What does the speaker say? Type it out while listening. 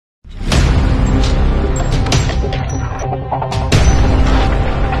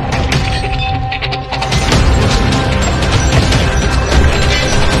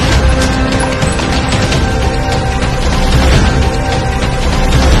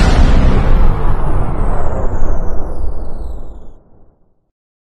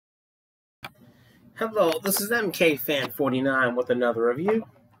Hello, this is MKFan49 with another review.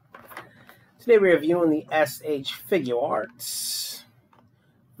 Today we're reviewing the SHFiguarts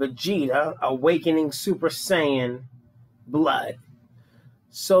Vegeta Awakening Super Saiyan Blood.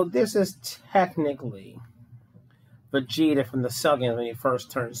 So this is technically Vegeta from the Cell games when he first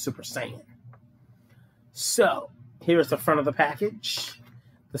turned Super Saiyan. So here's the front of the package,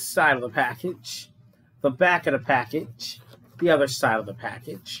 the side of the package, the back of the package, the other side of the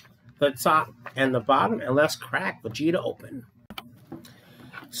package, the top and the bottom, and let's crack Vegeta open.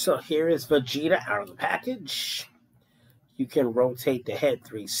 So here is Vegeta out of the package. You can rotate the head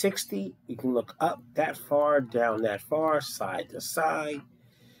 360. You can look up that far, down that far, side to side.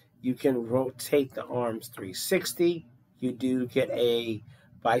 You can rotate the arms 360. You do get a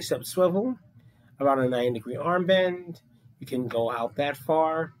bicep swivel, about a 90-degree arm bend. You can go out that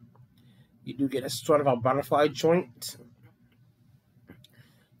far. You do get a sort of a butterfly joint.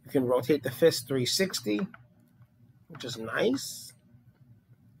 You can rotate the fist 360, which is nice.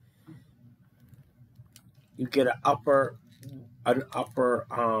 You get an upper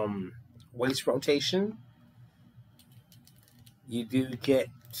waist rotation. You do get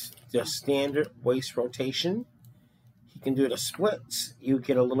the standard waist rotation. You can do the splits. You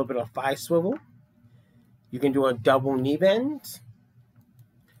get a little bit of thigh swivel. You can do a double knee bend,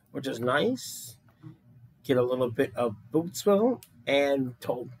 which is nice. Get a little bit of boot swivel and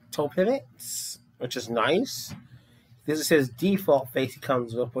toe pivots, which is nice. This is his default face he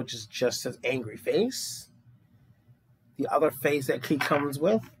comes with, which is just his angry face. The other face that he comes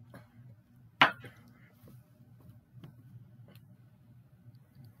with,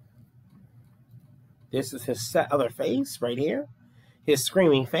 this is his other face right here. His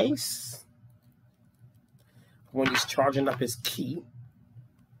screaming face when he's charging up his ki.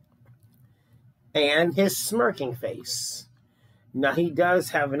 And his smirking face. Now, he does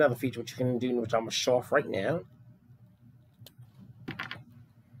have another feature which you can do, which I'm going to show off right now.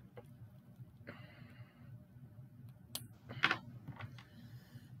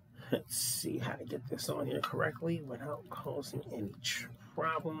 Let's see how to get this on here correctly without causing any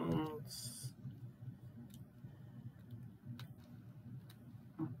problems.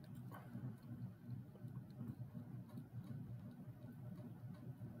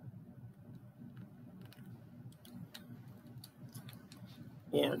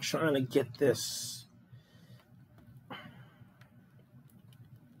 Yeah, I'm trying to get this.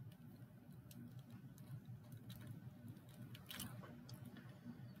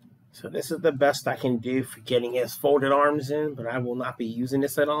 So this is the best I can do for getting his folded arms in, but I will not be using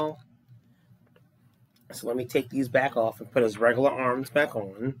this at all. So let me take these back off and put his regular arms back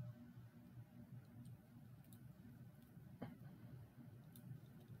on.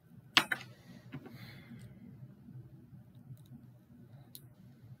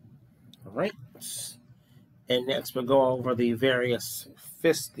 All right, and next we'll go over the various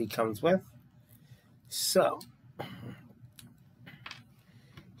fists he comes with. So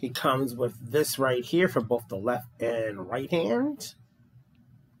he comes with this right here for both the left and right hand.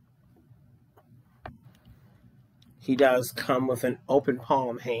 He does come with an open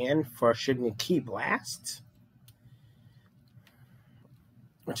palm hand for shooting a ki blast,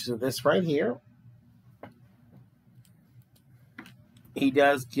 which is this right here. He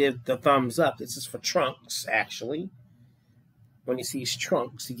does give the thumbs up. This is for Trunks, actually. When he sees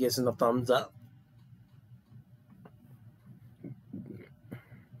Trunks, he gives him the thumbs up.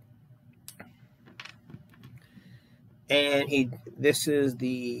 And this is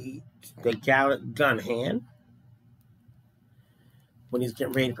the Gallic gun hand. When he's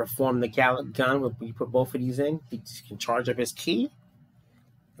getting ready to perform the Gallic gun, when you put both of these in, he can charge up his ki.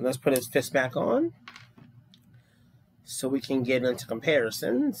 And let's put his fist back on, so we can get into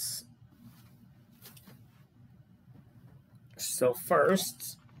comparisons. So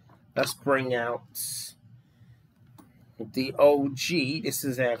first, let's bring out the OG. This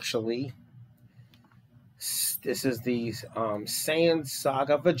is the Saiyan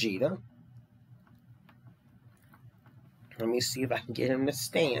Saga Vegeta. Let me see if I can get him to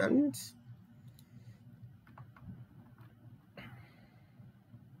stand.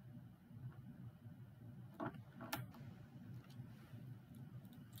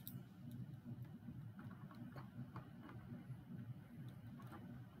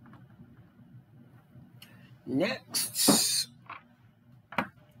 Next,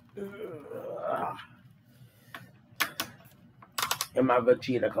 in my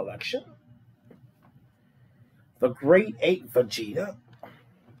Vegeta collection, the Grade 8 Vegeta.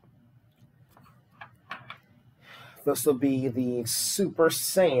 This will be the Super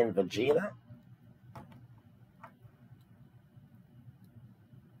Saiyan Vegeta.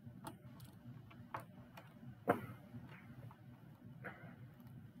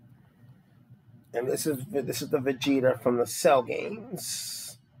 And this is the Vegeta from the Cell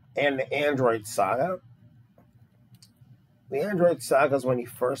games and the Android Saga. The Android Saga is when he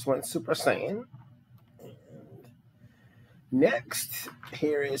first went Super Saiyan. And next,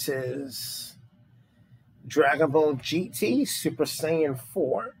 here is his Dragon Ball GT Super Saiyan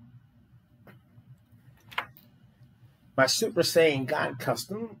 4. My Super Saiyan God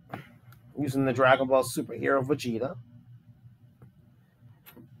custom using the Dragon Ball Superhero Vegeta.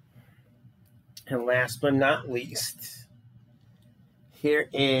 And last but not least, here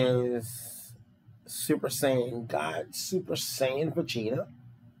is Super Saiyan God, Super Saiyan Vegeta.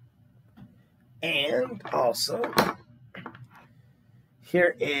 And also,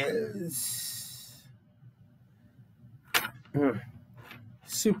 here is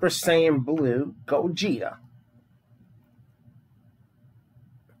Super Saiyan Blue Gogeta.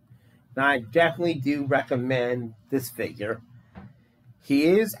 Now, I definitely do recommend this figure. He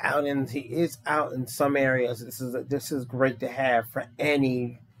is out in some areas. This is great to have for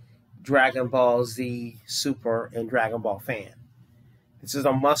any Dragon Ball Z Super and Dragon Ball fan. This is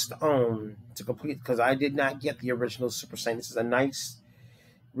a must-own to complete because I did not get the original Super Saiyan. This is a nice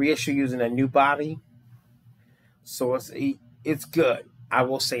reissue using a new body, so it's good. I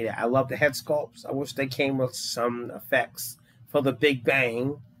will say that. I love the head sculpts. I wish they came with some effects for the Big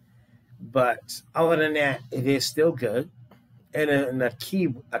Bang, but other than that, it is still good. And a key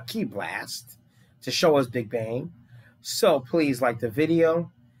blast to show us Big Bang. So please like the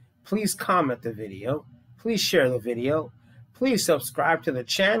video. Please comment the video. Please share the video. Please subscribe to the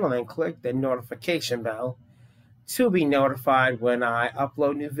channel and click the notification bell to be notified when I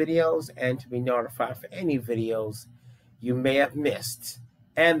upload new videos and to be notified for any videos you may have missed.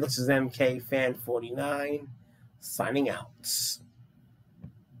 And this is MK Fan 49 signing out.